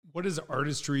what does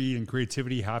artistry and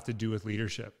creativity have to do with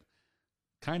leadership?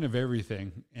 Kind of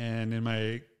everything. And in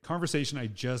my conversation I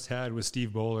just had with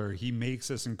Steve Bollar, he makes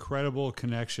this incredible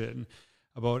connection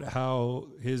about how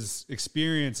his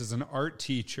experience as an art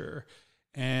teacher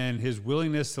and his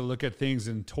willingness to look at things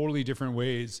in totally different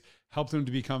ways helped him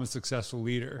to become a successful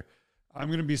leader. I'm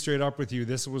going to be straight up with you.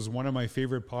 This was one of my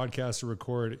favorite podcasts to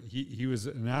record. He was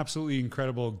an absolutely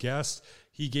incredible guest.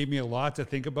 He gave me a lot to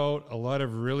think about, a lot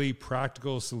of really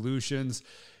practical solutions,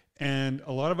 and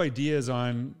a lot of ideas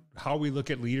on how we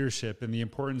look at leadership and the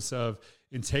importance of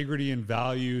integrity and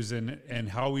values and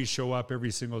how we show up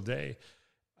every single day.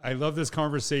 I love this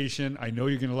conversation. I know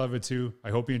you're going to love it too.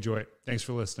 I hope you enjoy it. Thanks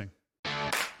for listening.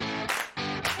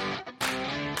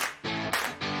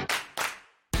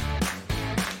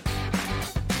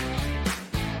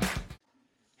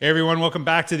 Hey everyone, welcome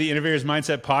back to the Innovators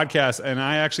Mindset Podcast. And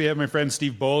I actually have my friend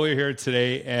Steve Bollar here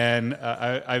today. And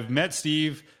I've met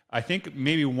Steve, I think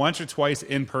maybe once or twice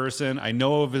in person. I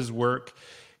know of his work.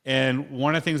 And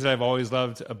one of the things that I've always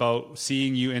loved about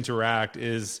seeing you interact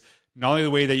is not only the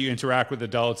way that you interact with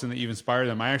adults and that you inspire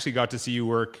them. I actually got to see you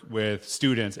work with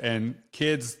students, and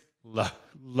kids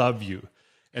love you.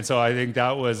 And so I think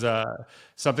that was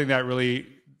something that really,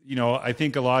 I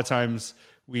think a lot of times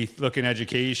we look in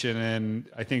education, and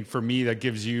I think for me that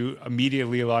gives you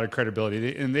immediately a lot of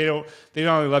credibility. And they not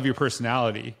only love your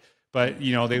personality, but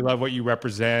they love what you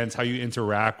represent, how you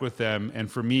interact with them.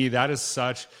 And for me, that is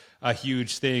such a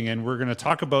huge thing. And we're going to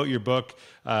talk about your book,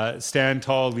 Stand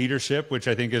Tall Leadership, which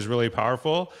I think is really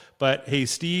powerful. But hey,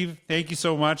 Steve, thank you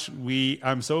so much.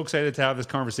 I'm so excited to have this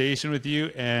conversation with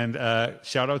you, and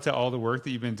shout out to all the work that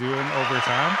you've been doing over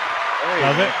time. Hey,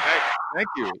 love it. Thank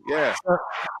you. Yeah.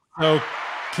 So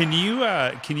can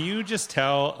you just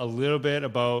tell a little bit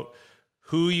about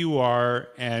who you are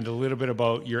and a little bit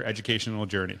about your educational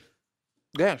journey?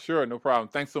 Yeah, sure. No problem.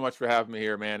 Thanks so much for having me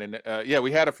here, man. And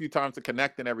we had a few times to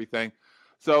connect and everything.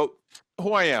 So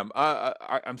who I am,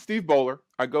 I'm Steve Bollar.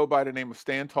 I go by the name of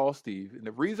Stand Tall Steve. And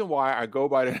the reason why I go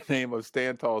by the name of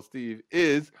Stand Tall Steve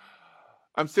is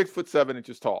I'm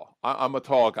 6'7" tall. I'm a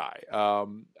tall guy.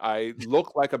 I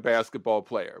look like a basketball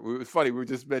player. It was funny. We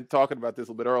just been talking about this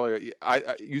a little bit earlier.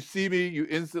 You see me, you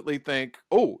instantly think,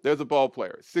 oh, there's a ball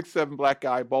player. 6'7" black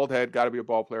guy, bald head, got to be a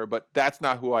ball player. But that's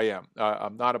not who I am.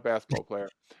 I'm not a basketball player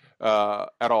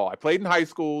at all. I played in high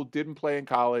school, didn't play in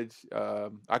college.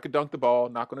 I could dunk the ball.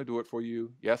 Not going to do it for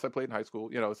you. Yes, I played in high school.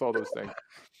 It's all those things.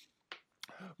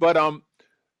 But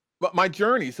my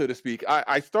journey, so to speak,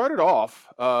 I started off.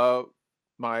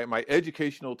 My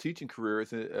educational teaching career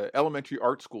as an elementary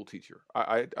art school teacher.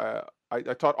 I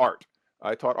taught art.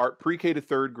 I taught art pre-K to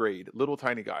third grade, little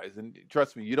tiny guys. And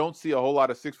trust me, you don't see a whole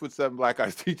lot of 6'7" black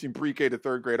guys teaching pre-K to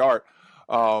third grade art.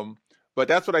 But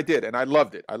that's what I did, and I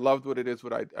loved it. I loved what it is,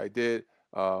 what I did.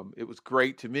 It was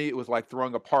great. To me, it was like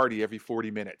throwing a party every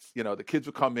 40 minutes. The kids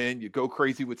would come in, you go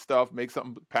crazy with stuff, make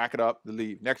something, pack it up,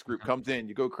 leave. Next group comes in,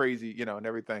 you go crazy, and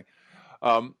everything.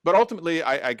 But ultimately,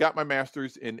 I got my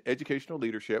master's in educational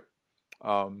leadership.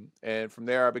 And from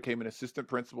there, I became an assistant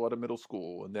principal at a middle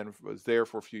school, and then was there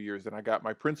for a few years. And I got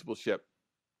my principalship.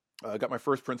 I got my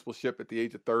first principalship at the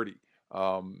age of 30.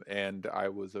 And I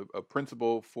was a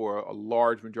principal for a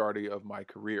large majority of my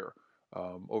career,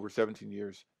 over 17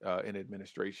 years in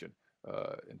administration,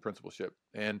 in principalship.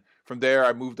 And from there,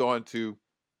 I moved on to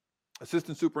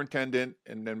assistant superintendent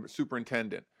and then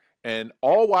superintendent. And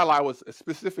all while I was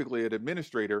specifically an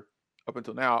administrator up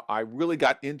until now, I really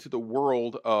got into the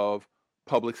world of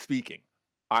public speaking.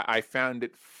 I found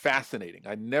it fascinating.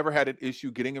 I never had an issue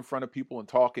getting in front of people and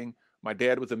talking. My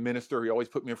dad was a minister. He always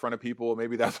put me in front of people.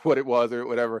 Maybe that's what it was or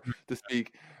whatever to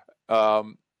speak.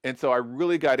 And so I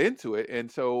really got into it.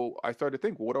 And so I started to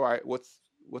think,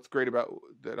 what's great about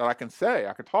that I can say,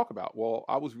 I can talk about? Well,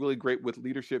 I was really great with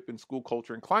leadership in school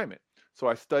culture and climate. So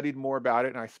I studied more about it,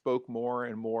 and I spoke more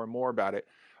and more and more about it.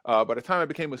 By the time I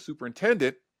became a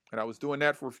superintendent, and I was doing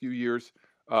that for a few years,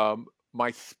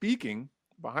 my speaking,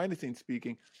 behind the scenes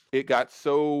speaking, it got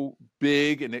so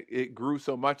big and it grew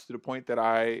so much to the point that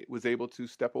I was able to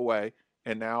step away.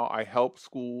 And now I help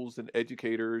schools and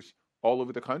educators all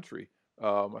over the country.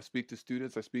 I speak to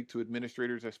students, I speak to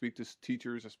administrators, I speak to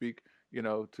teachers, I speak,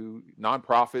 to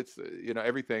nonprofits,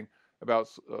 everything about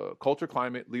culture,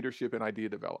 climate, leadership, and idea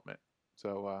development.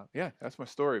 So that's my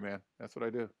story, man. That's what I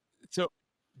do. So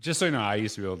just so you know, I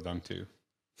used to be able to dunk too.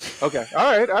 Okay.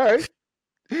 All right.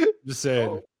 Just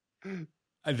saying.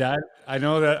 That I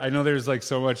know there's like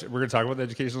so much. We're gonna talk about the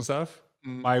educational stuff.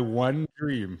 My one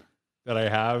dream that I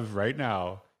have right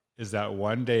now is that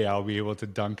one day I'll be able to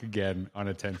dunk again on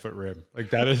a 10-foot rim. Like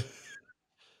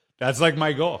that's like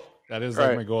my goal. That is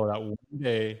like my goal. That one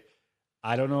day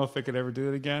I don't know if I could ever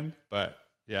do it again, but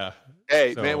yeah.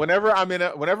 Hey, man, So whenever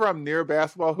I'm near a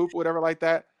basketball hoop or whatever like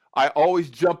that, I always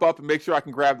jump up and make sure I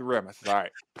can grab the rim. I said, all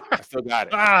right, I still got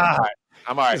it. ah, All right,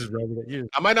 I'm all right. just rub it. You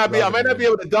I might not rub be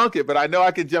able to dunk it, but I know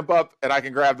I can jump up and I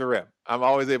can grab the rim. I'm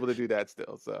always able to do that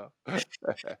still. So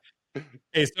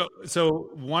Hey, so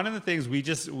one of the things we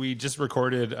just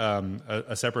recorded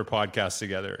a separate podcast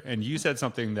together, and you said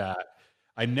something that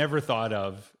I never thought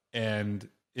of, and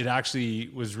it actually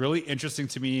was really interesting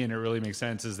to me, and it really makes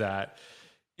sense. Is that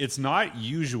it's not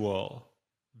usual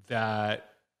that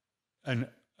an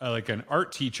like an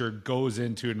art teacher goes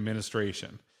into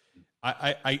administration.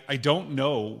 I don't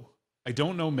know. I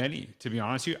don't know many, to be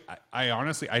honest with you. I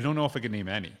honestly I don't know if I can name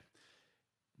any.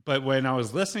 But when I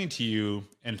was listening to you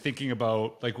and thinking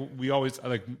about, like, we always,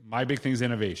 like, my big thing is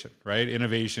innovation, right?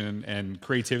 Innovation and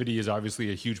creativity is obviously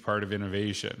a huge part of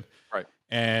innovation. right.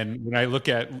 And when I look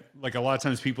at, like, a lot of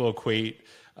times people equate,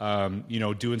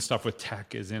 doing stuff with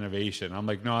tech as innovation. I'm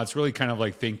like, no, it's really kind of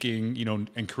like thinking,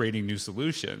 and creating new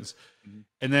solutions. Mhm.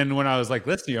 And then when I was like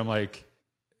listening, I'm like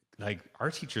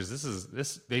our teachers,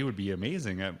 they would be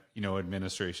amazing at,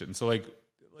 administration. So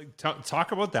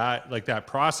talk about that, like that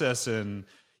process and,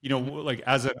 like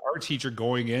as an art teacher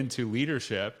going into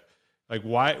leadership, like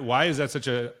why is that such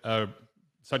a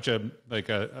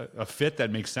fit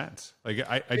that makes sense? Like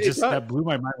I It just, does. that blew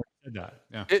my mind when you said that.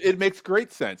 Yeah. It makes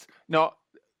great sense. Now,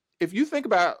 if you think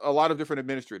about a lot of different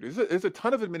administrators, there's a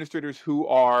ton of administrators who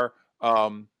are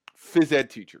phys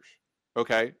ed teachers.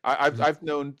 Okay, I've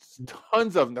known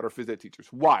tons of them that are phys ed teachers.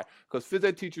 Why? Because phys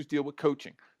ed teachers deal with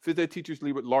coaching. Phys ed teachers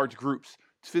deal with large groups.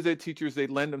 Phys ed teachers, they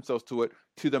lend themselves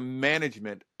to the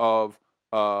management of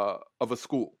a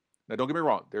school. Now, don't get me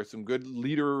wrong. There's some good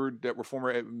leader that were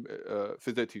former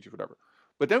phys ed teachers, whatever.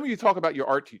 But then when you talk about your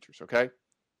art teachers, okay,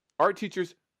 art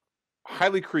teachers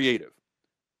highly creative.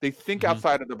 They think Mhm.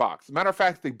 outside of the box. As a matter of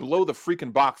fact, they blow the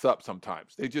freaking box up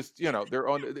sometimes. They just, they're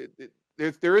on.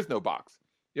 There is no box.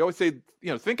 You always say,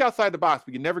 think outside the box,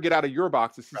 but you never get out of your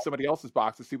box to see somebody else's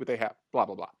box to see what they have. Blah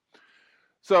blah blah.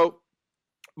 So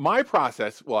my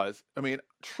process was,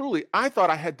 truly, I thought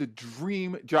I had the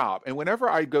dream job. And whenever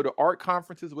I go to art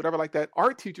conferences, whatever like that,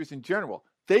 art teachers in general,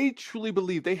 they truly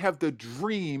believe they have the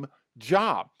dream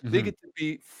job. They Mhm. get to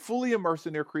be fully immersed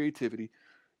in their creativity,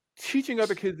 teaching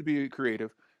other kids to be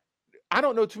creative. I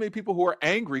don't know too many people who are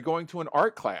angry going to an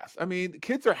art class.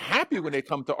 Kids are happy when they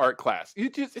come to art class.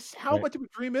 It's how Right. much of a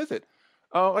dream is it?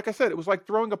 Like I said, it was like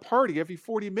throwing a party every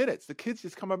 40 minutes. The kids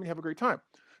just come up and have a great time.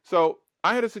 So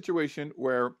I had a situation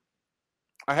where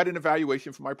I had an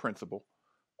evaluation from my principal.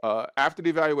 After the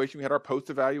evaluation, we had our post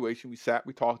evaluation. We sat,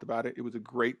 we talked about it. It was a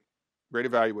great, great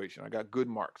evaluation. I got good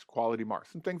marks, quality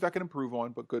marks, some things I can improve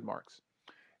on, but good marks.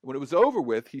 When it was over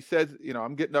with, he says,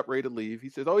 I'm getting up ready to leave. He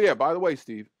says, oh yeah, by the way,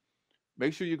 Steve,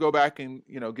 make sure you go back and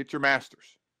get your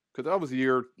master's, because that was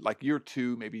year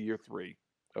 2, maybe year 3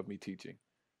 of me teaching.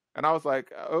 And I was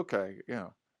like, okay, and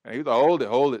he was like,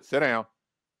 hold it, sit down.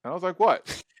 And I was like,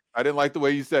 what? I didn't like the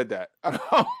way you said that. And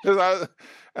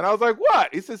I was like,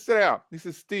 what? He said, sit down. He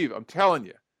said, Steve, I'm telling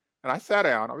you. And I sat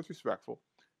down. I was respectful.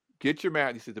 Get your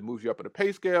math. He said, it moves you up in a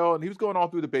pay scale. And he was going all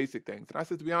through the basic things. And I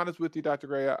said, to be honest with you, Dr.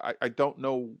 Gray, I don't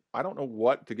know. I don't know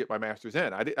what to get my master's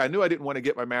in. I knew I didn't want to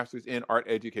get my master's in art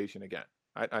education again.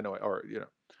 I know,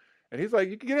 and he's like,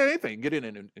 you can get anything. You can get it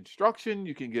in instruction.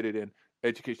 You can get it in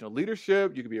educational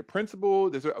leadership. You can be a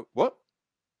principal. What?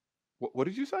 What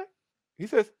did you say? He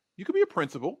says, you can be a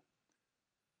principal.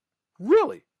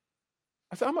 Really?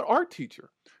 I said, I'm an art teacher.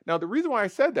 Now, the reason why I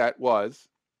said that was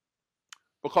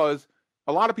because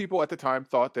a lot of people at the time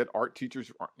thought that art teachers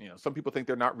aren't, some people think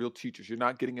they're not real teachers. You're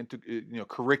not getting into,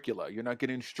 curricula. You're not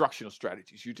getting instructional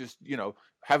strategies. You're just,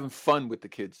 having fun with the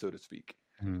kids, so to speak.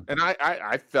 Mhm. And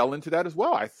I fell into that as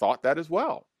well. I thought that as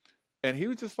well. And he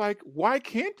was just like, why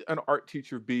can't an art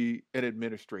teacher be an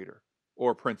administrator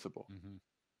or a principal? Mhm.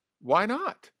 Why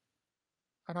not?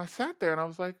 And I sat there and I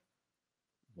was like,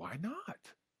 why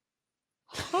not?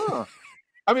 Huh.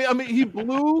 He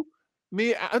blew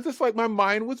me. I just like, my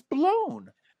mind was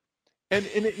blown.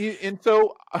 And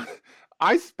so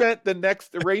I spent the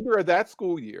remainder of that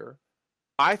school year.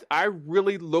 I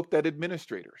really looked at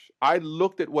administrators. I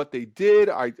looked at what they did.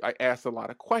 I asked a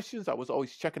lot of questions. I was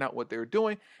always checking out what they were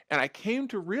doing. And I came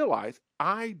to realize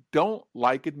I don't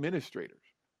like administrators.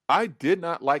 I did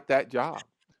not like that job.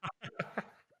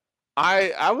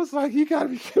 I was like, you gotta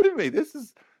be kidding me. This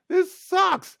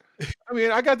sucks.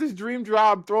 I got this dream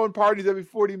job throwing parties every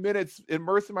 40 minutes,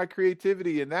 immersing my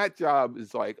creativity, and that job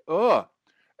is like, ugh.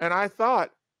 And I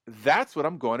thought, that's what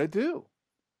I'm going to do.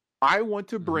 I want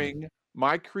to Mhm. bring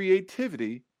my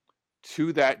creativity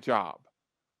to that job.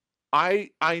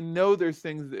 I know there's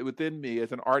things within me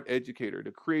as an art educator,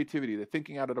 the creativity, the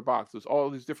thinking out of the box, there's all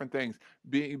these different things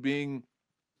being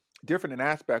different in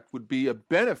aspect would be a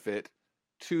benefit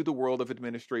to the world of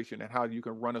administration and how you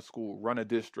can run a school, run a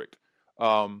district.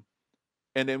 Um,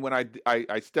 and then when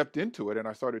I stepped into it and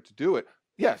I started to do it,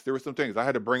 yes, there were some things I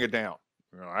had to bring it down.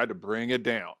 I had to bring it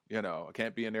down. I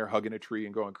can't be in there hugging a tree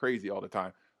and going crazy all the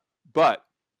time. But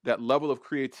that level of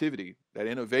creativity, that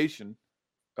innovation,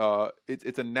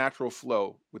 it's a natural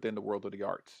flow within the world of the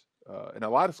arts. And a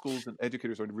lot of schools and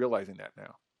educators are realizing that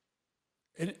now.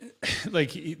 And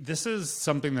like, this is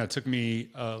something that took me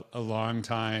a long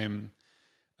time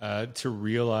to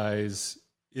realize,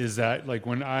 is that like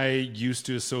when I used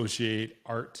to associate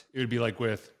art, it would be like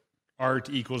with art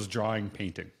equals drawing,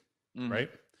 painting, right?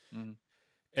 Mm-hmm.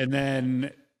 And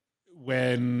then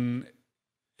and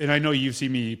I know you've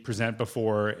seen me present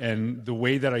before, and the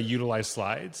way that I utilize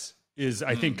slides is,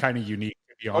 I think, kind of unique,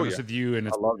 to be honest with you. And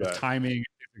it's timing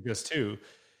like this too.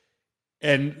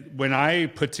 And when I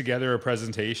put together a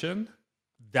presentation,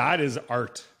 that is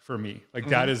art for me. Like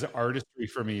that is artistry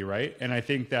for me, right? And I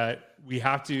think that we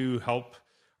have to help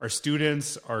our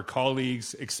students, our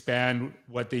colleagues expand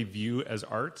what they view as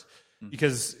art.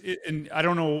 Because, and I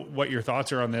don't know what your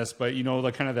thoughts are on this, but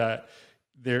like kind of that,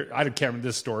 I can't remember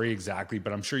this story exactly,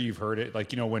 but I'm sure you've heard it.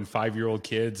 Like, when 5-year-old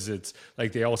kids, it's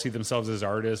like they all see themselves as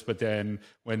artists, but then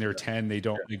when they're 10, they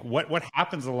don't. Like, what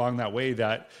happens along that way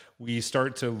that we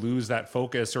start to lose that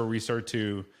focus, or we start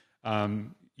to,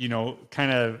 kind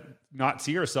of not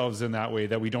see ourselves in that way,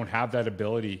 that we don't have that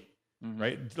ability,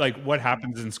 right? Like, what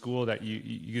happens in school that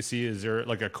you see? Is there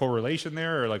like a correlation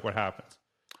there, or like what happens?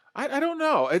 I don't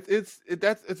know. It's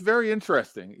very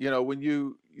interesting. When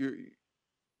you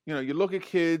look at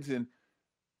kids and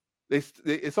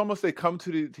it's almost they come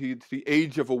to the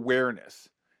age of awareness,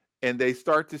 and they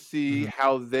start to see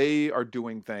how they are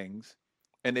doing things,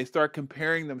 and they start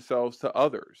comparing themselves to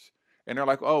others, and they're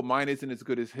like, oh, mine isn't as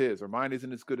good as his, or mine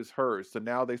isn't as good as hers. So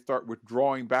now they start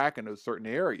withdrawing back in those certain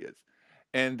areas.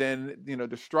 And then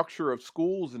the structure of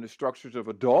schools and the structures of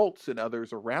adults and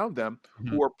others around them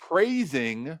who are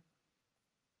praising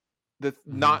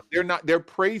they're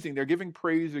praising, they're giving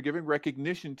praise, they're giving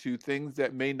recognition to things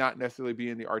that may not necessarily be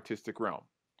in the artistic realm,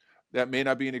 that may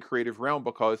not be in the creative realm,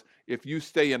 because if you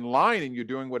stay in line and you're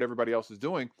doing what everybody else is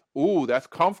doing, ooh, that's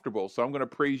comfortable, so I'm going to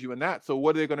praise you in that. So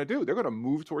what are they going to do? They're going to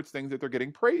move towards things that they're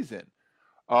getting praise in.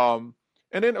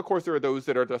 And then, of course, there are those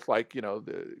that are just like, I'm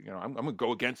going to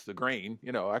go against the grain.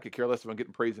 I could care less if I'm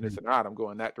getting praise in this or not. I'm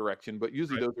going that direction. But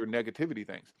usually those are negativity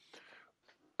things.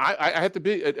 I have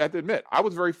to admit, I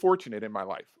was very fortunate in my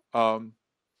life.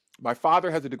 My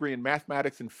father has a degree in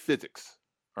mathematics and physics.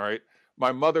 All right.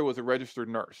 My mother was a registered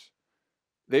nurse.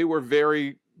 They were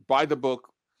very by the book,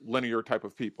 linear type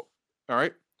of people. All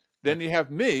right. Then you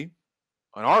have me,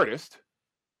 an artist.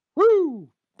 Woo!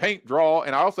 Paint, draw,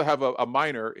 and I also have a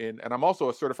minor in, and I'm also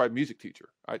a certified music teacher.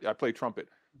 I play trumpet.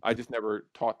 I just never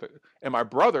taught that. And my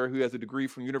brother, who has a degree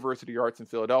from University of Arts in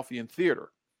Philadelphia in theater.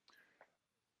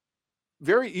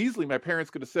 Very easily, my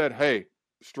parents could have said, hey,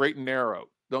 straight and narrow,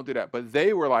 don't do that. But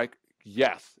they were like,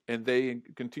 yes. And they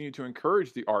continued to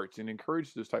encourage the arts and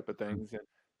encourage those type of things, and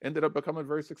ended up becoming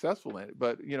very successful in it.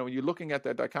 But, when you're looking at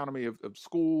that dichotomy of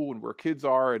school and where kids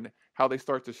are and how they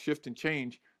start to shift and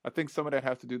change, I think some of that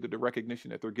has to do with the recognition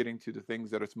that they're getting to the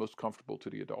things that are most comfortable to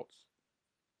the adults.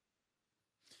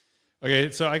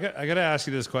 Okay, so I got to ask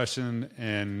you this question,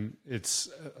 and it's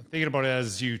thinking about it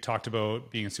as you talked about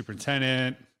being a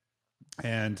superintendent,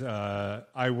 and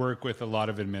I work with a lot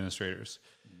of administrators,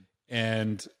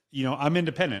 and I'm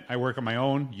independent. I work on my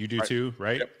own. You do too,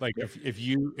 right? Yep. Like if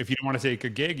you don't want to take a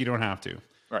gig, you don't have to.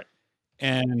 Right.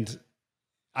 And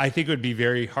I think it would be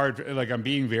very hard. Like, I'm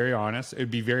being very honest.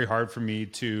 It'd be very hard for me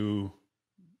to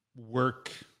work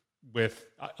with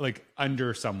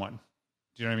under someone.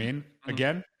 Do you know what I mean?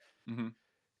 Again.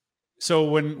 So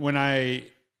when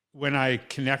I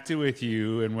connected with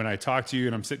you, and when I talk to you,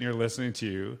 and I'm sitting here listening to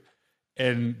you,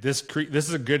 and this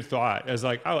is a good thought. As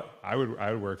like, oh, I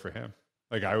would work for him.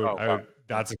 Like I would.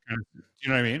 That's a kind of, do you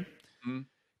know what I mean?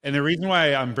 And the reason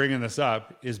why I'm bringing this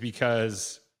up is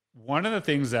because one of the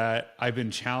things that I've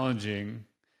been challenging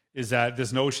is that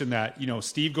this notion that,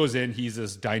 Steve goes in, he's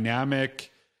this dynamic,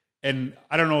 and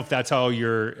I don't know if that's how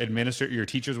your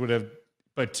teachers would have,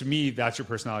 but to me, that's your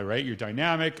personality, right? You're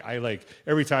dynamic. I like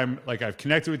every time, like I've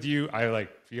connected with you, I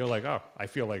feel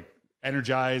like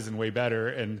energized and way better.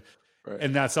 And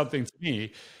that's something to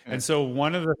me. Yeah. And so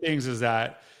one of the things is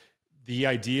that the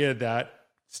idea that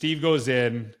Steve goes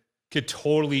in could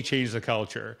totally change the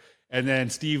culture, and then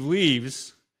Steve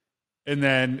leaves, and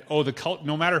then, oh,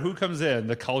 no matter who comes in,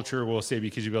 the culture will say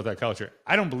because you built that culture.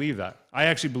 I don't believe that. I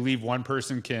actually believe one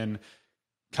person can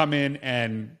come in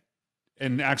and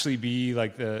actually be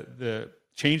like the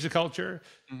change the culture.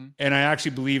 Mm-hmm. And I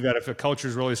actually believe that if a culture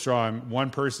is really strong, one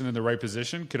person in the right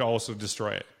position could also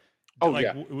destroy it. Oh, like,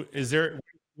 yeah. Is there,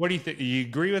 what do you think? You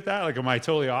agree with that? Like, am I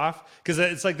totally off? Because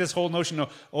it's like this whole notion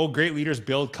of, oh, great leaders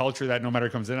build culture that no matter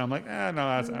who comes in. I'm like, no,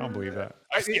 I don't believe that.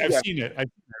 I've seen it.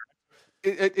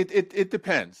 It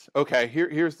depends. Okay,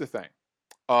 here's the thing.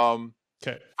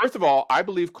 Okay. First of all, I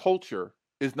believe culture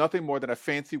is nothing more than a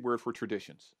fancy word for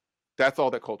traditions. That's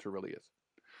all that culture really is.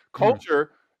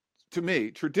 Culture, to me,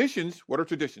 traditions, what are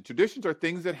traditions? Traditions are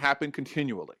things that happen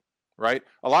continually, right?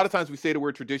 A lot of times we say the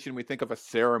word tradition, we think of a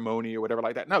ceremony or whatever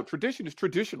like that. No, tradition is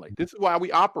traditionally. This is why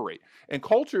we operate. And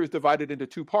culture is divided into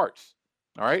two parts,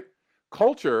 all right?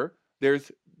 Culture,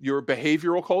 there's your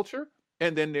behavioral culture,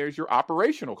 and then there's your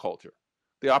operational culture.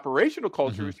 The operational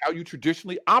culture is how you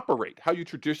traditionally operate, how you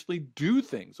traditionally do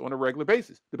things on a regular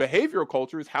basis. The behavioral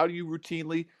culture is how do you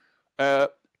routinely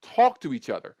talk to each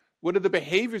other. What are the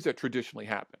behaviors that traditionally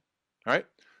happen? All right.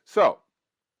 So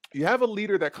you have a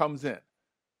leader that comes in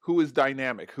who is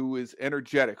dynamic, who is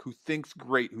energetic, who thinks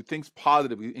great, who thinks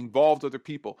positive, who involves other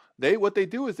people. What they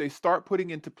do is they start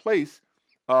putting into place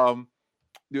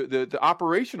the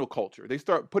operational culture. They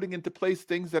start putting into place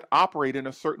things that operate in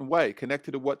a certain way,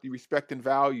 connected to what you respect and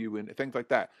value and things like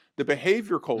that. The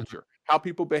behavior culture, how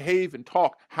people behave and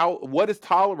talk, what is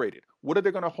tolerated, what are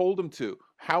they going to hold them to,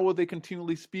 how are they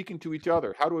continually speaking to each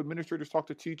other, how do administrators talk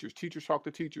to teachers, teachers talk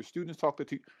to teachers, students talk to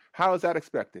teachers, how is that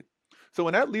expected? So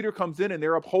when that leader comes in and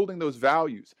they're upholding those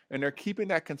values and they're keeping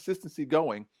that consistency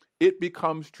going, it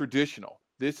becomes traditional.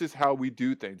 This is how we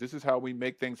do things. This is how we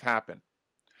make things happen.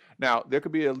 Now, there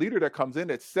could be a leader that comes in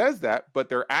that says that, but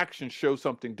their actions show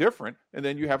something different. And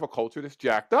then you have a culture that's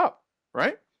jacked up,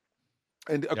 right?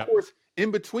 And of course,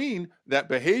 in between that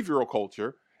behavioral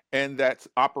culture and that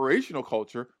operational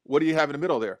culture, what do you have in the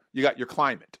middle there? You got your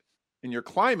climate. And your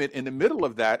climate in the middle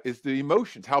of that is the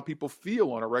emotions, how people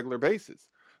feel on a regular basis.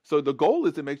 So the goal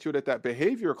is to make sure that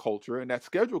behavior culture and that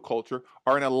schedule culture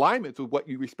are in alignment with what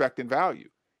you respect and value.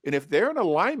 And if they're in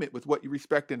alignment with what you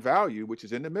respect and value, which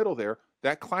is in the middle there,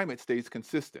 that climate stays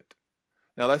consistent.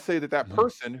 Now, let's say that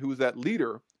person who is that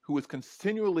leader who is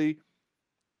continually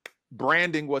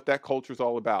branding what that culture is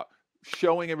all about,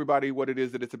 showing everybody what it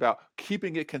is that it's about,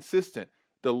 keeping it consistent.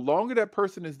 The longer that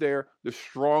person is there, the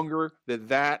stronger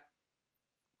that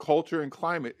culture and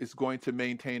climate is going to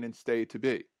maintain and stay to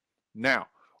be. Now,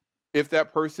 if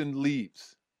that person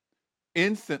leaves,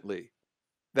 instantly,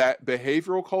 that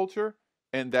behavioral culture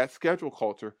and that schedule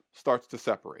culture starts to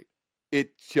separate.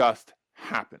 It just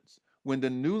happens. When the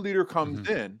new leader comes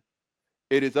in,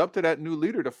 it is up to that new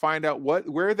leader to find out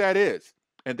where that is.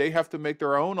 And they have to make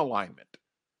their own alignment.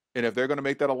 And if they're going to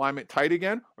make that alignment tight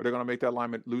again, or they're going to make that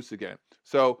alignment loose again.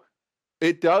 So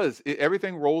it does.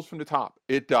 Everything rolls from the top.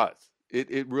 It does.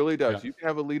 It really does. Yeah. You can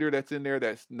have a leader that's in there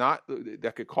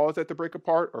that could cause that to break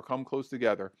apart or come close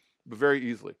together, but very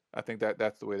easily. I think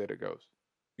that's the way that it goes.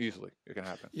 Easily, it can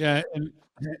happen. Yeah,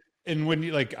 and when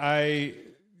you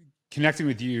connecting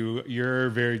with you, you're a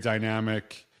very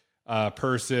dynamic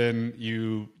person.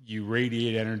 You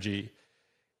radiate energy,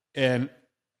 and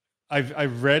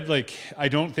I've read I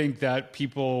don't think that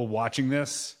people watching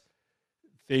this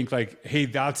think hey,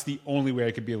 that's the only way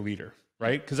I could be a leader,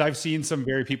 right? Because I've seen some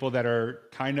very people that are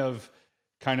kind of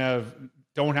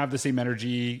don't have the same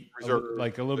energy,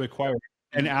 like a little bit quiet,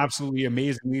 and absolutely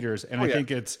amazing leaders. And I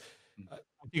think it's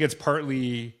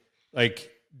partly are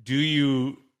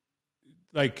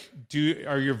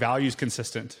your values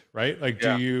consistent, right?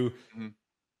 Do you,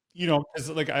 because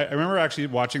I remember actually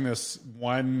watching this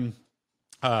one,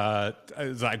 I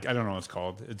don't know what it's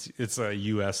called. It's a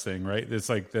US thing, right? It's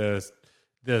like the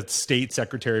state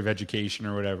secretary of education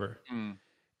or whatever.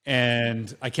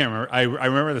 And I can't remember. I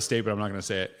remember the state, but I'm not going to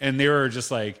say it. And they were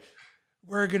just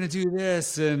we're going to do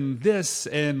this and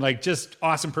just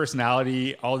awesome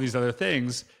personality, all these other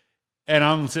things. And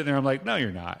I'm sitting there, I'm like, no,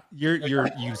 you're not. You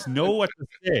know what to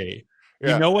say.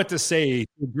 You know what to say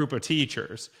to a group of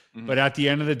teachers. But at the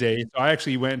end of the day, so I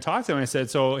actually went and talked to them. I said,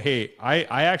 so, hey,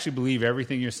 I actually believe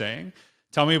everything you're saying.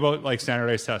 Tell me about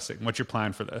standardized testing. What's your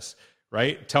plan for this?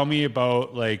 Right? Tell me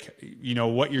about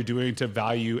what you're doing to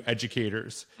value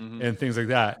educators and things like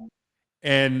that.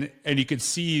 And you could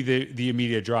see the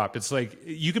immediate drop. It's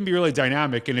you can be really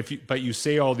dynamic, but you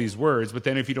say all these words, but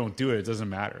then if you don't do it, it doesn't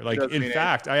matter. In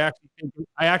fact, I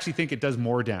actually think it does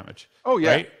more damage. Oh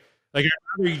yeah. Right? I'd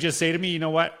rather you just say to me, you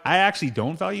know what? I actually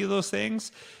don't value those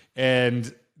things,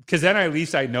 and because then at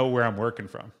least I know where I'm working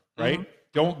from. Right?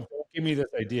 Don't give me this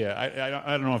idea.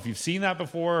 I don't know if you've seen that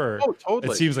before, or Oh, it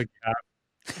totally. seems like you have.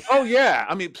 Oh yeah,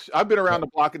 I mean, I've been around the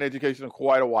block in education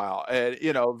quite a while, and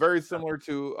very similar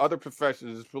to other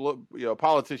professions,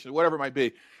 politicians, whatever it might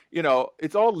be.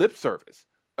 It's all lip service.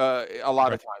 A lot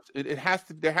Right. of times,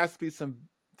 there has to be some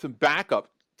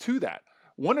backup to that.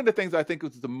 One of the things I think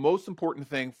is the most important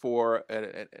thing for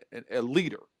a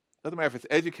leader, doesn't matter if it's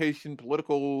education,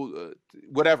 political,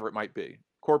 whatever it might be,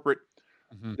 corporate.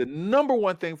 Mhm. The number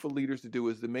one thing for leaders to do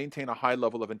is to maintain a high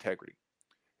level of integrity.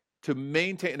 To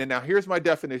maintain, and now here's my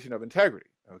definition of integrity,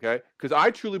 okay? Because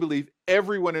I truly believe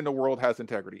everyone in the world has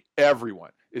integrity.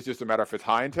 Everyone. It's just a matter if it's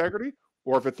high integrity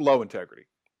or if it's low integrity.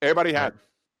 Everybody has.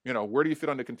 Right. Where do you fit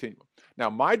on the continuum? Now,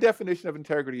 my definition of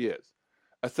integrity is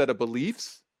a set of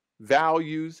beliefs,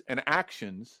 values, and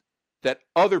actions that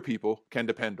other people can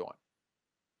depend on.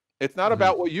 It's not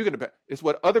about what you can depend. It's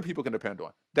what other people can depend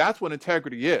on. That's what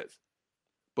integrity is.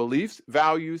 Beliefs,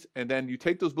 values, and then you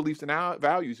take those beliefs and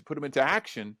values, you put them into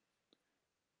action,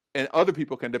 and other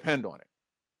people can depend on it.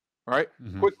 All right.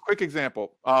 Quick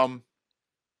example. Do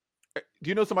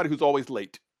you know somebody who's always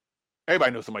late?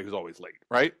 Everybody knows somebody who's always late,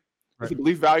 right? It's a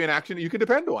belief, value, and action that you can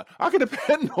depend on. I can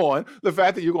depend on the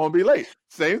fact that you're going to be late.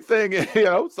 Same thing,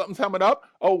 something's coming up.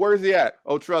 Oh, where's he at?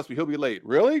 Oh, trust me, he'll be late.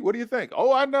 Really? What do you think?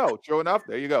 Oh, I know. Sure enough,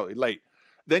 there you go. He's late.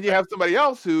 Then you have somebody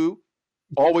else who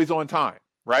always on time,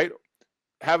 right?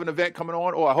 Have an event coming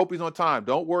on. Oh, I hope he's on time.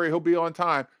 Don't worry, he'll be on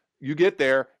time. You get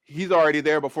there, he's already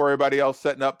there before everybody else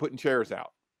setting up, putting chairs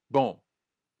out. Boom.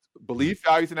 Belief,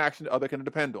 values, and action that others can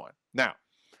depend on. Now,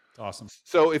 Awesome.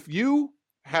 So if you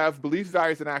have beliefs,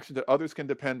 values, and action that others can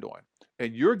depend on,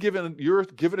 and you're given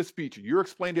a speech, and you're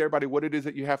explaining to everybody what it is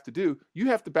that you have to do, you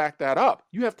have to back that up.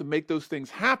 You have to make those things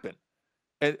happen.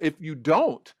 And if you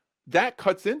don't, that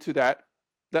cuts into that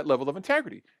level of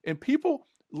integrity. And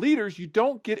leaders, you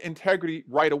don't get integrity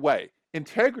right away.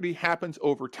 Integrity happens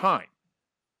over time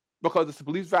because it's the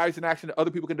beliefs, values, and action that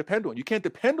other people can depend on. You can't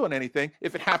depend on anything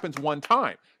if it happens one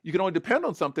time. You can only depend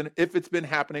on something if it's been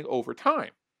happening over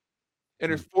time. And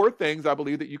there's 4 things I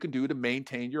believe that you can do to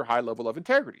maintain your high level of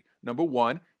integrity. Number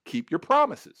 1, keep your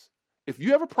promises. If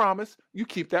you have a promise, you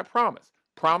keep that promise.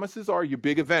 Promises are your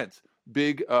big events,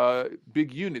 big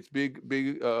units,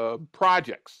 big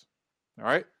projects. All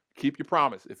right? Keep your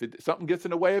promise. If something gets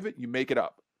in the way of it, you make it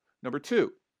up. Number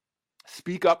 2,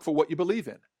 speak up for what you believe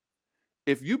in.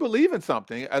 If you believe in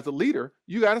something as a leader,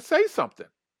 you got to say something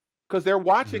because they're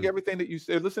watching everything that you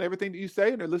say, listen to everything that you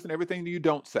say, and they're listening to everything that you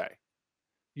don't say.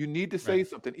 You need to say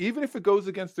something. Even if it goes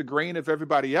against the grain of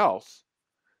everybody else,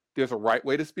 there's a right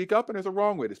way to speak up and there's a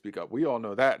wrong way to speak up. We all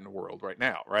know that in the world right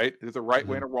now, right? There's a right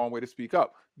way and a wrong way to speak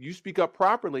up. You speak up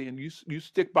properly and you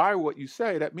stick by what you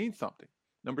say, that means something.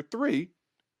 Number 3,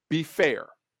 be fair.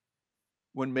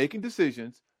 When making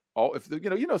decisions,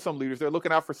 some leaders, they're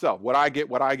looking out for self. What I get.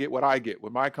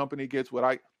 What my company gets,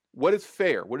 what is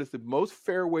fair? What is the most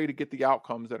fair way to get the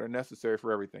outcomes that are necessary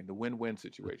for everything? The win-win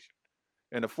situation.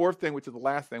 And the 4th thing, which is the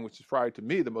last thing, which is probably to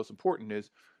me the most important, is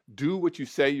do what you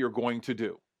say you're going to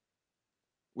do,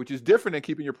 which is different than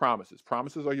keeping your promises.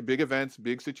 Promises are your big events,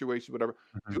 big situations, whatever.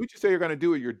 Do what you say you're going to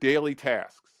do at your daily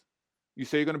tasks. You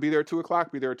say you're going to be there at 2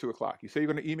 o'clock, be there at 2 o'clock. You say you're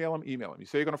going to email them, email them. You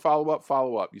say you're going to follow up,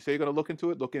 follow up. You say you're going to look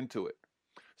into it, look into it.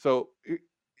 So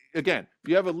again, if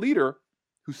you have a leader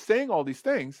who's saying all these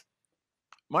things,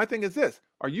 my thing is this: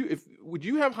 would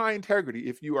you have high integrity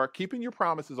if you are keeping your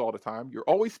promises all the time? You're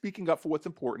always speaking up for what's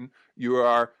important. You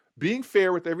are being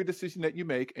fair with every decision that you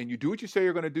make, and you do what you say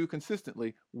you're going to do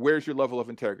consistently. Where's your level of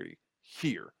integrity?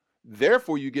 Here.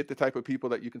 Therefore, you get the type of people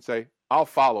that you can say, "I'll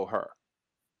follow her."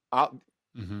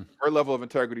 Her level of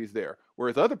integrity is there.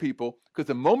 Whereas other people, because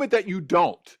the moment that you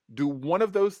don't do one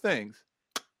of those things,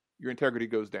 your integrity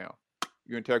goes down.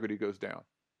 Your integrity goes down.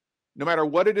 No matter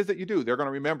what it is that you do, they're going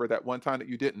to remember that one time that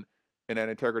you didn't, and that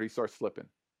integrity starts slipping.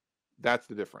 That's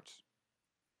the difference.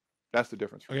 That's the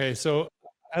difference. Okay, so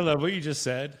I love what you just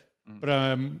said, but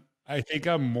I think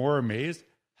I'm more amazed.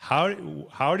 How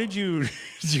did you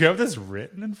do you have this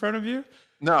written in front of you?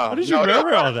 No. How did you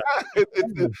remember all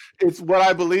that? It's what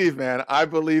I believe, man. I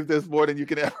believe this more than you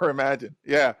can ever imagine.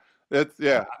 Yeah.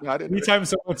 Anytime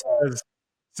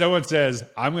someone says,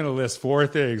 "I'm going to list 4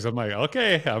 things," I'm like,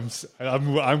 "Okay,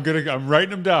 I'm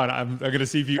writing them down. I'm going to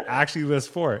see if you actually list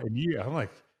 4." And I'm like,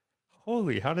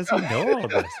 "Holy, how does he know all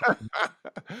this?"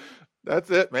 That's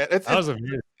it, man. That was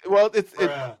amazing. Well,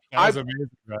 That was amazing.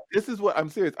 Bro. This is what I'm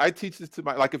serious. I teach this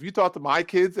to if you talk to my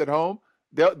kids at home,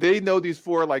 they know these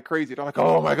 4 like crazy. They're like,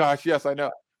 "Oh my gosh, yes, I know."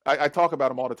 I talk about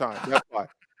them all the time. That's why.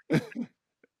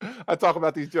 I talk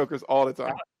about these jokers all the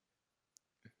time.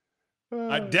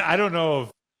 I don't know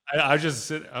if I just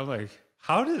sit. I'm like,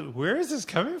 Where is this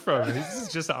coming from? This is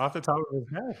just off the top of his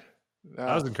head.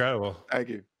 That was incredible. Thank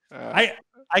you.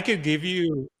 I could give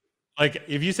you, like,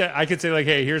 if you said, I could say, like,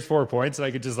 hey, here's 4 points, and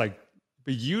I could just, like,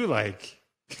 but you, like,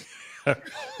 that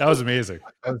was amazing.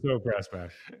 I was so impressed, man.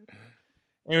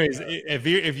 Anyways,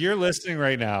 if you're listening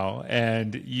right now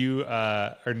and you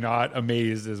are not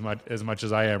amazed as much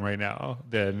as I am right now,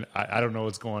 then I don't know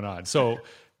what's going on. So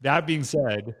that being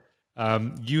said,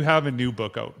 you have a new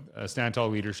book out, Stand Tall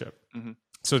Leadership. Mm-hmm.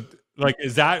 So, like,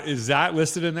 is that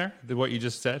listed in there? What you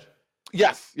just said?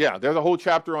 Yes, yeah. There's a whole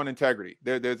chapter on integrity.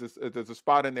 There's a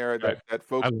spot in there that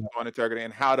focuses on integrity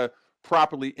and how to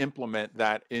properly implement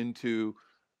that into,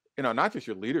 not just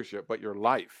your leadership but your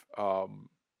life. And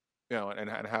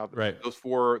how those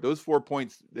 4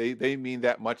 points they mean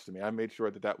that much to me. I made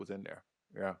sure that was in there.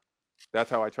 Yeah, that's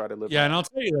how I try to live. Yeah, and I'll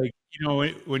tell you, like,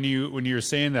 when you were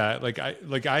saying that,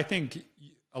 I think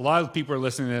a lot of people are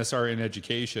listening to this are in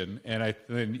education, and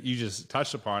then you just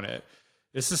touched upon it.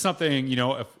 This is something,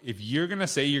 if you're going to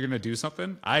say you're going to do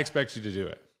something, I expect you to do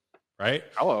it. Right.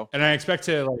 Hello. And I expect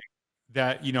to, like,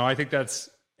 that, I think that's,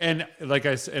 and like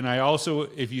I also,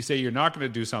 if you say you're not going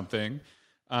to do something,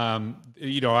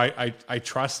 I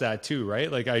trust that too. Right.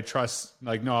 Like, I trust,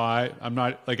 like, no, I'm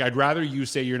not, like, I'd rather you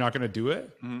say you're not going to do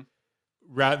it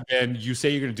rather than you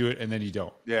say you're going to do it and then you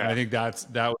don't. Yeah. And I think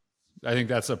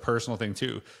that's a personal thing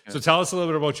too. Yeah. So tell us a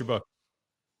little bit about your book.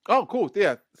 Oh, cool.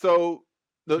 Yeah. So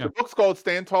the book's called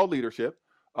Stand Tall Leadership.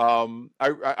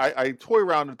 I toy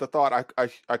around with the thought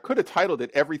I could have titled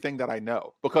it Everything That I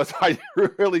Know, because I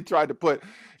really tried to put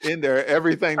in there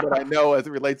everything that I know as it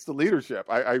relates to leadership.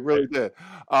 I really did.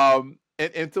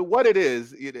 And so what it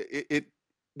is,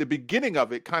 the beginning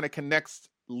of it kind of connects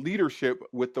leadership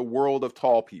with the world of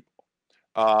tall people,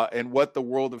 and what the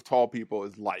world of tall people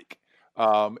is like.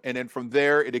 And then from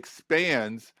there, it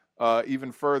expands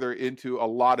even further into a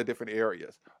lot of different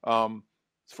areas.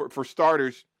 For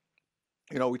starters,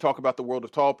 we talk about the world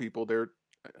of tall people.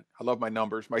 I love my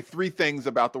numbers. My 3 things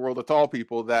about the world of tall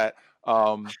people that,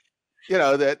 that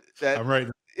I'm right.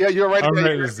 Yeah, you're right. I'm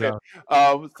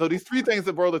right. So these 3 things in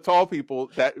the world of tall people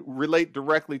that relate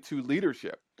directly to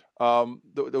leadership.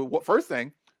 The first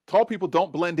thing, tall people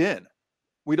don't blend in.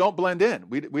 We don't blend in.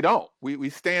 We don't. We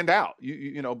stand out.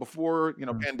 Before,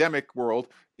 pandemic world,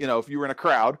 if you were in a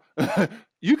crowd,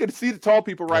 you could see the tall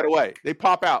people right away. They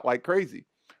pop out like crazy.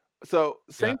 So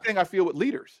same thing I feel with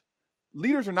leaders.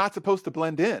 Leaders are not supposed to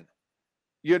blend in.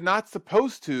 You're not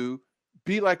supposed to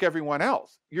be like everyone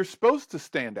else. You're supposed to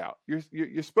stand out.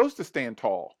 You're supposed to stand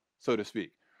tall, so to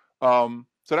speak. So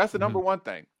that's the number one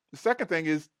thing. The second thing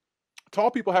is,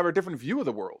 tall people have a different view of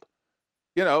the world.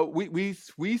 We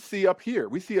see up here.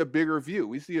 We see a bigger view.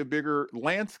 We see a bigger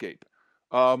landscape.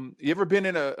 You ever been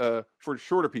in for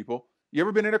shorter people, you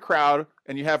ever been in a crowd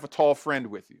and you have a tall friend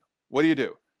with you? What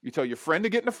do? You tell your friend to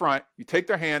get in the front, you take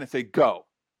their hand and say, go,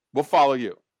 we'll follow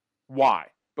you. Why?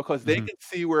 Because they can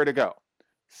see where to go.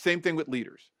 Same thing with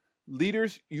leaders.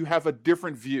 Leaders, you have a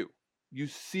different view. You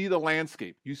see the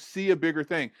landscape. You see a bigger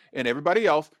thing. And everybody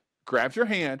else grabs your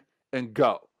hand and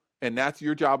go. And that's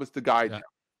your job, is to guide them.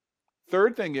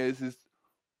 Third thing is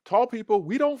tall people,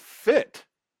 we don't fit.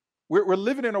 We're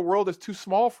living in a world that's too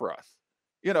small for us.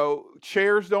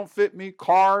 Chairs don't fit me,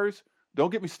 cars. Don't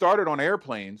get me started on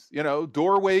airplanes,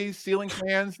 doorways, ceiling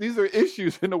fans. These are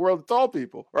issues in the world of tall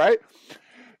people, right?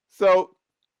 So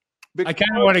I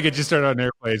kind of want to get you started on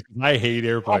airplanes, because I hate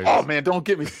airplanes. Oh man, don't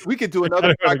get me. We could do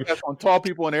another podcast on tall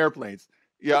people and airplanes.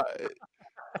 Yeah.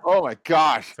 Oh my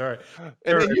gosh. Sorry.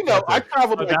 And then, I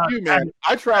traveled like you, man.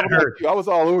 I traveled like you. I was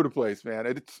all over the place, man.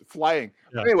 It's flying.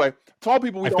 Yeah. Anyway, tall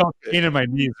people, we don't fit. Pain in my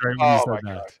knees, right? When you said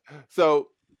that.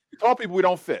 So tall people, we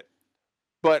don't fit.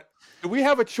 But do we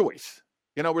have a choice?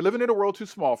 We're living in a world too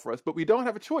small for us, but we don't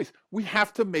have a choice. We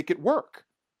have to make it work.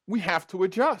 We have to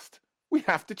adjust. We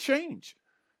have to change.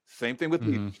 Same thing with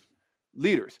leaders.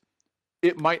 Leaders,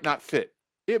 it might not fit.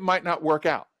 It might not work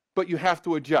out, but you have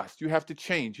to adjust. You have to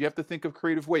change. You have to think of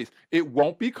creative ways. It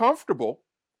won't be comfortable,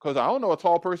 because I don't know a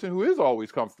tall person who is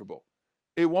always comfortable.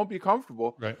 It won't be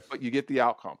comfortable, but you get the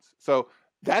outcomes. So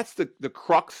that's the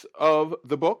crux of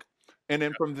the book. And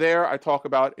then from there, I talk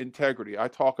about integrity. I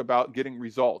talk about getting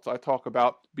results. I talk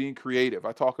about being creative.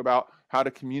 I talk about how to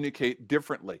communicate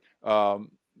differently,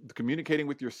 communicating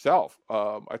with yourself.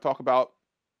 I talk about,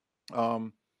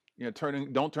 what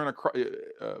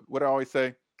I always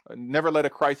say, never let a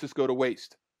crisis go to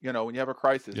waste. When you have a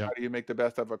crisis, how do you make the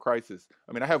best of a crisis?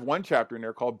 I mean, I have one chapter in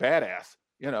there called Badass,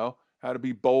 how to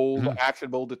be bold,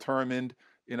 actionable, determined,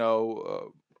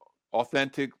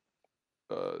 authentic,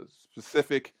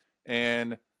 specific,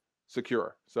 and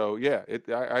secure. So yeah,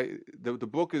 the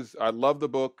book is, I love the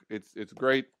book. It's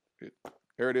great.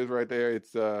 Here it is right there.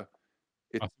 It's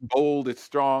Awesome. bold, it's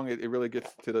strong. It really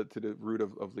gets to the root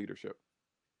of leadership.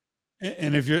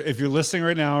 And if you're listening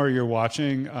right now or you're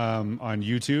watching on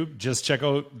YouTube, just check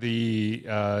out the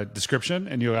description,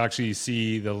 and you'll actually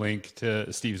see the link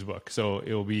to Steve's book. So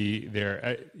it'll be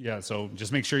there. So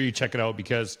just make sure you check it out,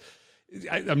 because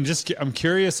I'm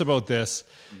curious about this.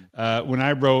 When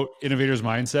I wrote Innovator's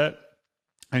Mindset,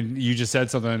 and you just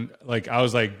said something like, I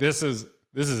was like, this is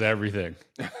everything.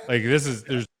 Like this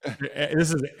is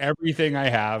everything I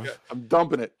have. Yeah, I'm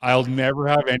dumping it. I'll never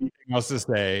have anything else to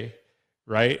say,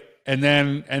 right? And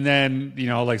then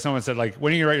like someone said, like,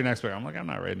 when are you write your next book? I'm like, I'm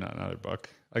not writing another book.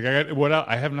 Like,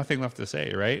 I have nothing left to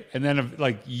say, right? And then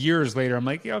like years later, I'm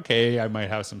like, yeah, okay, I might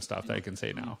have some stuff that I can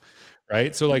say now,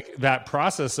 right? So like that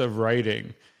process of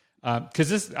writing, because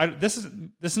this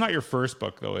is not your first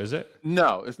book though, is it?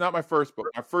 No, it's not my first book.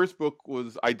 My first book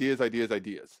was ideas,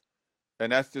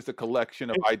 and that's just a collection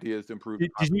of ideas to improve.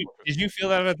 Did you feel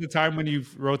that at the time when you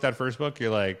wrote that first book? You're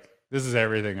like, this is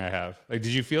everything I have. Like,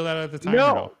 did you feel that at the time?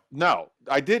 No,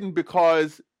 I didn't,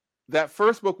 because that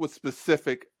first book was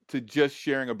specific to just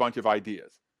sharing a bunch of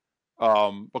ideas.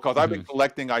 Because I've been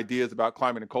collecting ideas about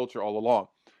climate and culture all along.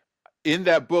 In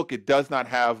that book, it does not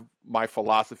have my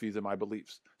philosophies and my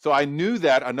beliefs. So I knew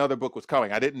that another book was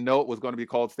coming. I didn't know it was going to be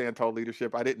called Stand Tall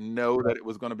Leadership. I didn't know that it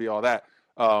was going to be all that.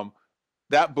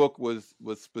 That book was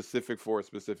specific for a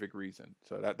specific reason.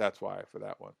 So that's why for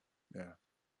that one. Yeah.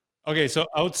 Okay, so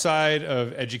outside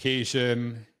of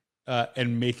education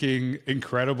and making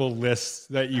incredible lists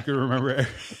that you can remember,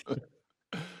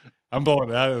 I'm blowing.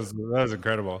 That is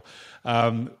incredible.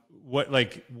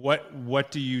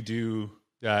 What do you do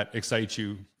that excites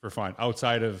you for fun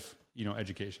outside of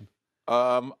education?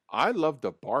 I love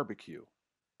the barbecue.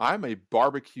 I'm a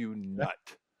barbecue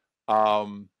nut.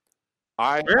 Where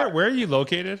are you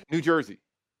located? New Jersey.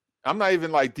 I'm not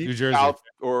even like deep South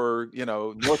or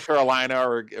North Carolina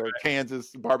or Kansas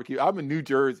barbecue. I'm in New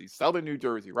Jersey, southern New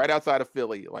Jersey, right outside of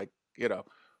Philly.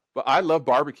 But I love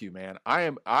barbecue, man.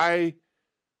 I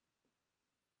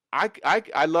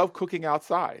love cooking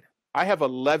outside. I have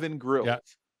 11 grills. Yeah.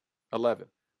 11.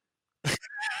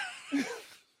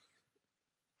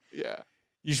 Yeah.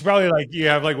 You should probably you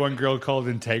have one grill called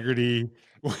Integrity.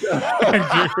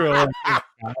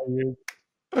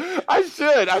 I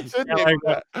should name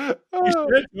that. You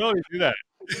should totally do that.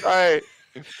 Right.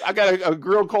 I got a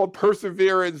grill called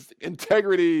Perseverance,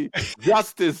 Integrity,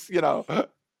 Justice.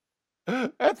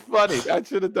 That's funny. I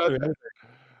should have done that.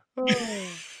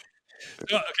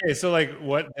 Okay, so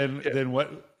what? Then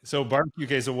what? So barbecue.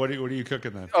 Okay, so what are you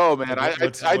cooking then? Oh man,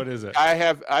 what is it?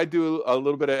 I do a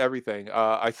little bit of everything.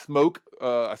 I smoke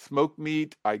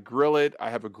meat. I grill it. I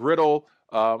have a griddle.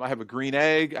 I have a green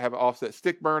egg. I have an offset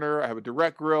stick burner. I have a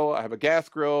direct grill. I have a gas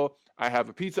grill. I have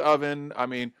a pizza oven. I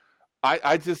mean,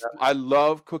 I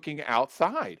love cooking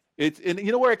outside. And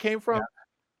you know where it came from?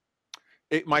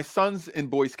 Yeah. My son's in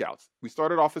Boy Scouts. We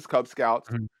started off as Cub Scouts,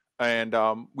 and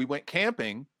we went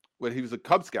camping when he was a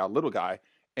Cub Scout, little guy.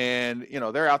 And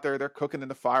they're out there, they're cooking in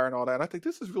the fire and all that. And I think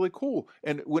this is really cool.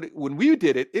 And when we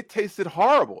did it, it tasted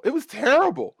horrible. It was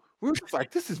terrible. We were just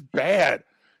like, this is bad.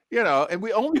 And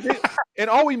we only did, and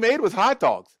all we made was hot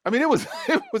dogs. I mean, it was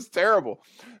terrible.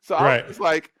 So I was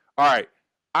like, all right,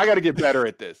 I got to get better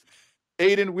at this.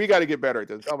 Aiden, we got to get better at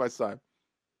this. Tell my son.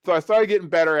 So I started getting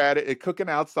better at it, cooking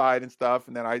outside and stuff.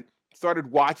 And then I started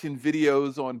watching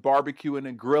videos on barbecuing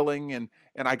and grilling, and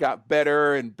I got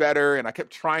better and better, and I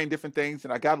kept trying different things,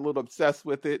 and I got a little obsessed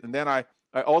with it. And then I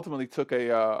ultimately took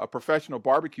a professional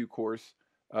barbecue course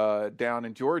down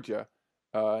in Georgia,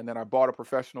 and then I bought a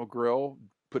professional grill,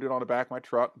 put it on the back of my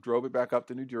truck, drove it back up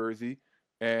to New Jersey,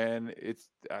 and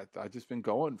I've just been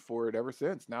going for it ever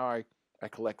since. Now I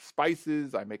collect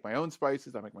spices, I make my own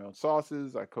spices, I make my own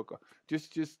sauces, I cook.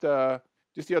 Just the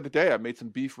other day, I made some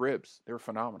beef ribs. They were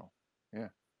phenomenal. Yeah.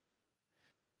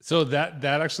 So that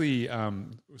actually,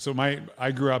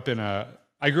 I grew up in a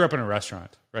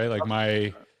restaurant, right? Like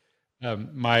my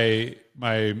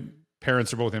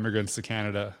parents are both immigrants to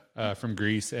Canada from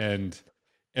Greece, and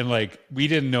we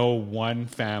didn't know one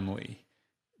family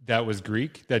that was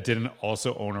Greek that didn't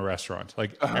also own a restaurant.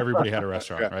 Like everybody had a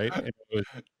restaurant, right? And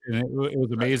it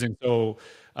was amazing. So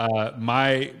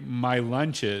my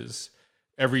lunches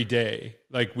every day,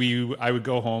 I would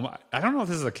go home. I don't know if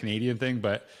this is a Canadian thing,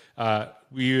 but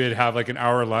we would have an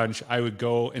hour lunch. I would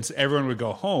go, and so everyone would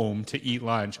go home to eat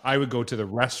lunch. I would go to the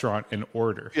restaurant and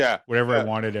order whatever I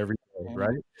wanted every day,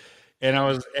 right? And I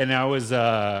was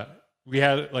we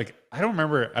had I don't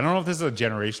remember. I don't know if this is a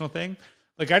generational thing.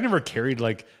 I never carried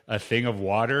a thing of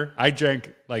water. I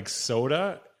drank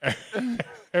soda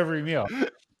every meal,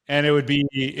 and it would be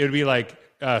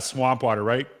swamp water,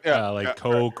 right? Yeah, Like yeah,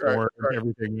 Coke, right, or right.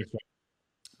 everything.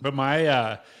 But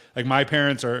my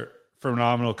parents are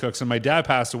phenomenal cooks, and my dad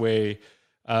passed away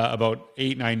about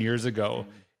 8-9 years ago,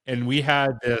 Mm-hmm. and we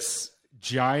had this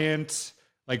giant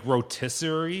like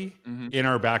rotisserie Mm-hmm. in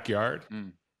our backyard,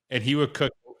 Mm. and he would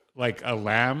cook like a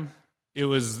lamb. It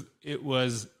was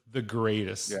the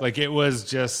greatest. Yeah, Like it was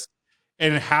just,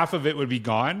 and half of it would be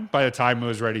gone by the time it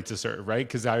was ready to serve, right?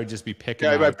 Because I would just be picking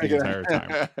yeah, you at might it the pick entire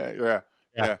time. it. Yeah,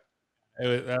 Yeah. yeah, It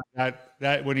was,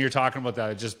 that when you're talking about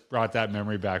that, it just brought that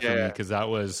memory back for me, yeah. because that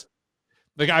was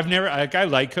like, I've never, like, I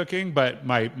like cooking, but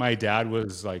my dad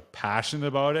was like passionate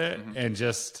about it, Mm-hmm. and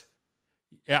just,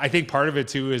 yeah, I think part of it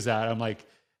too is that I'm like,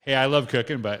 hey, I love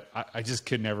cooking, but I just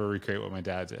could never recreate what my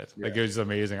dad did. Yeah. Like, it was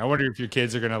amazing. I wonder if your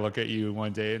kids are gonna look at you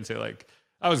one day and say like,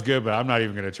 I was good, but I'm not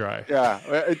even gonna try. Yeah,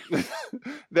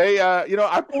 they,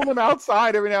 I pull them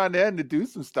outside every now and then to do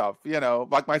some stuff.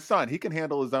 Like my son, he can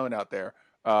handle his own out there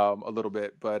a little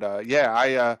bit. But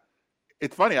yeah,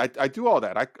 it's funny. I do all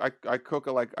that. I cook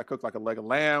like a leg of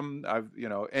lamb.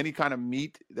 Any kind of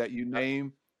meat that you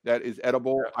name that is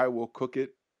edible, I will cook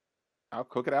it. I'll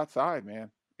cook it outside,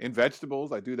 man. In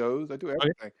vegetables, I do those. I do Okay.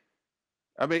 everything.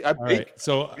 I mean, I All right. bake.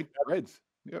 So Bake breads.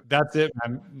 Yep. that's it,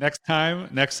 man. Next time,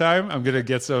 I'm gonna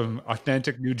get some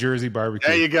authentic New Jersey There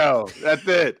barbecue. you go. That's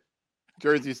it.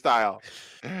 Jersey style.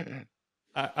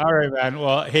 All right, man.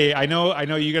 Well, hey, I know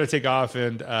you got to take off,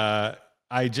 and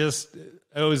it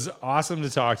was awesome to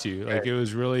talk to you. Like, Hey, it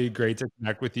was really great to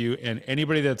connect with you. And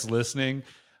anybody that's listening,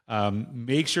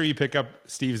 make sure you pick up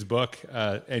Steve's book.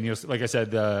 And you'll, like I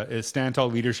said, it's Stand Tall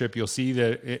Leadership. You'll see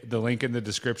the link in the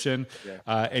description,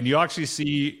 yeah. and you'll actually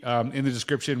see in the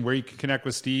description where you can connect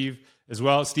with Steve as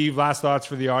well. Steve, last thoughts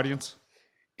for the audience?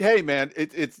 Hey, man,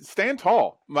 it's stand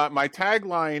tall. My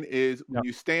tagline is, when Yep.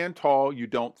 you stand tall, you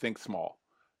don't think small.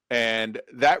 And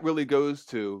that really goes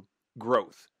to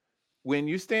growth. When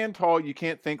you stand tall, you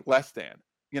can't think less than.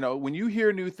 When you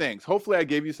hear new things, hopefully I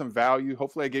gave you some value.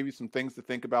 Hopefully I gave you some things to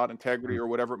think about, integrity or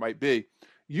whatever it might be.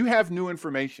 You have new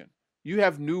information. You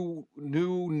have new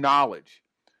knowledge.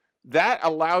 That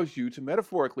allows you to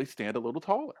metaphorically stand a little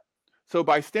taller. So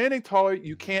by standing taller,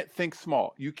 you can't think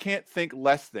small. You can't think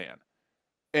less than.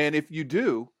 And if you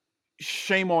do,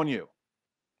 shame on you.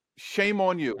 Shame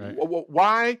on you. Right.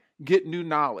 Why get new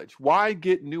knowledge? Why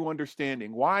get new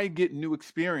understanding? Why get new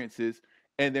experiences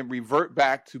and then revert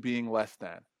back to being less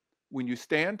than? When you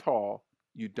stand tall,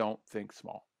 you don't think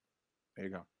small. There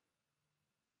you go.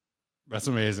 That's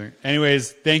amazing.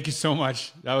 Anyways, thank you so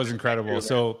much. That was incredible. man.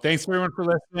 So thanks everyone for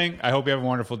listening. I hope you have a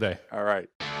wonderful day. All right.